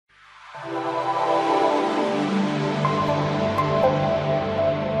I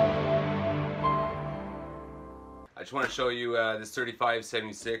just want to show you this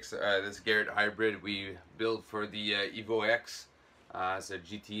 3576, this Garrett Hybrid we built for the Evo X. It's a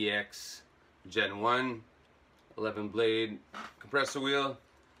GTX Gen 1, 11 blade compressor wheel.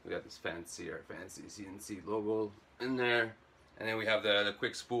 We got this fancy CNC logo in there. And then we have the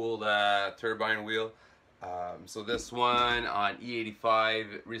quick spooled turbine wheel. So this one on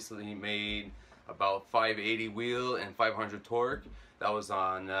E85 recently made about 580 wheel and 500 torque. That was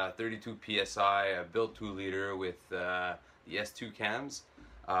on 32 PSI, built 2 liter with the S2 cams.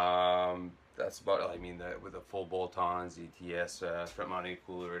 That's about, I mean, with the full bolt-ons, ETS, front mounting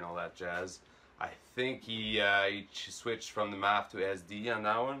cooler and all that jazz. I think he switched from the MAF to SD on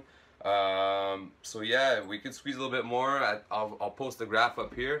that one. So yeah, we could squeeze a little bit more. I'll post the graph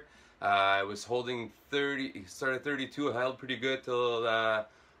up here. I was holding 30, started 32, held pretty good till about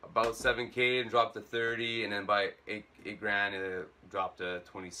 7K and dropped to 30, and then by 8 grand it dropped to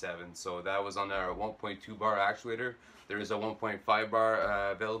 27. So that was on our 1.2 bar actuator. There is a 1.5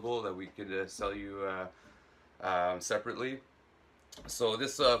 bar available that we could sell you separately. So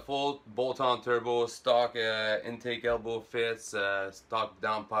this full bolt-on turbo, stock intake elbow fits, stock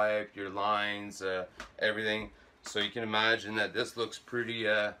downpipe, your lines, everything. So you can imagine that this looks pretty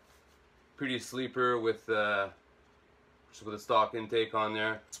sleeper with the stock intake on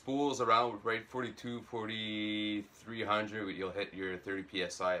there. Spools around right 42, 4300. You'll hit your 30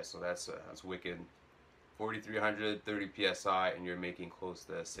 psi. So that's wicked. 4300, 30 psi, and you're making close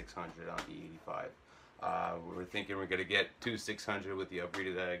to 600 on the 85. We're thinking we're gonna get to 600 with the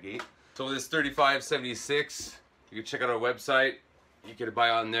upgraded gate. So this 3576, you can check out our website. You can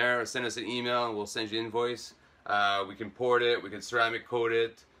buy on there, or send us an email, and we'll send you an invoice. We can port it, we can ceramic coat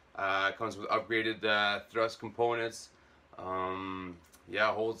it. It comes with upgraded thrust components.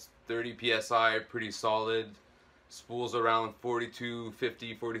 Yeah, holds 30 psi, pretty solid. Spools around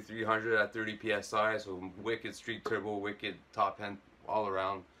 4250, 4300 at 30 psi. So wicked street turbo, wicked top end all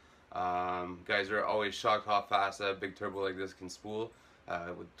around. Guys are always shocked how fast a big turbo like this can spool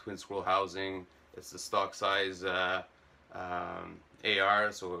with twin scroll housing. It's the stock size AR,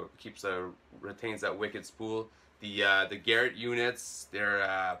 so it retains that wicked spool. The Garrett units, they're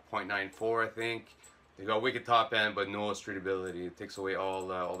 0.94, I think. They got wicked top end, but no streetability. It takes away all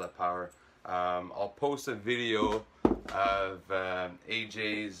that power. I'll post a video of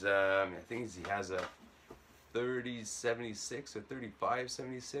AJ's. I think he has a 3076 or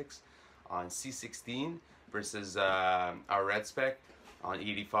 3576 on C16 versus our red spec on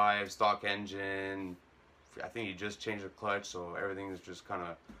 85 stock engine. I think he just changed the clutch, so everything is just kind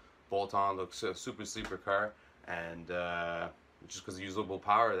of bolt on. Looks a super sleeper car, and just because of usable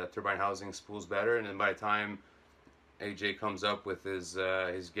power, that turbine housing spools better. And then by the time AJ comes up with his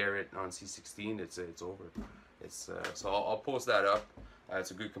Garrett on C16, it's over. So I'll post that up.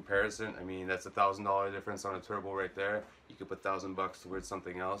 It's a good comparison. I mean, that's $1,000 difference on a turbo right there. You could put $1,000 towards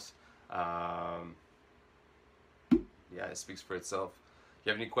something else. Yeah, it speaks for itself. If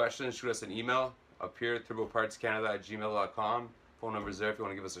you have any questions, shoot us an email up here, turbopartscanada@gmail.com. Phone number's there if you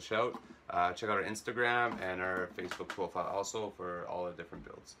want to give us a shout. Check out our Instagram and our Facebook profile also for all the different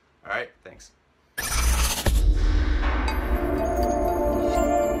builds. All right, thanks.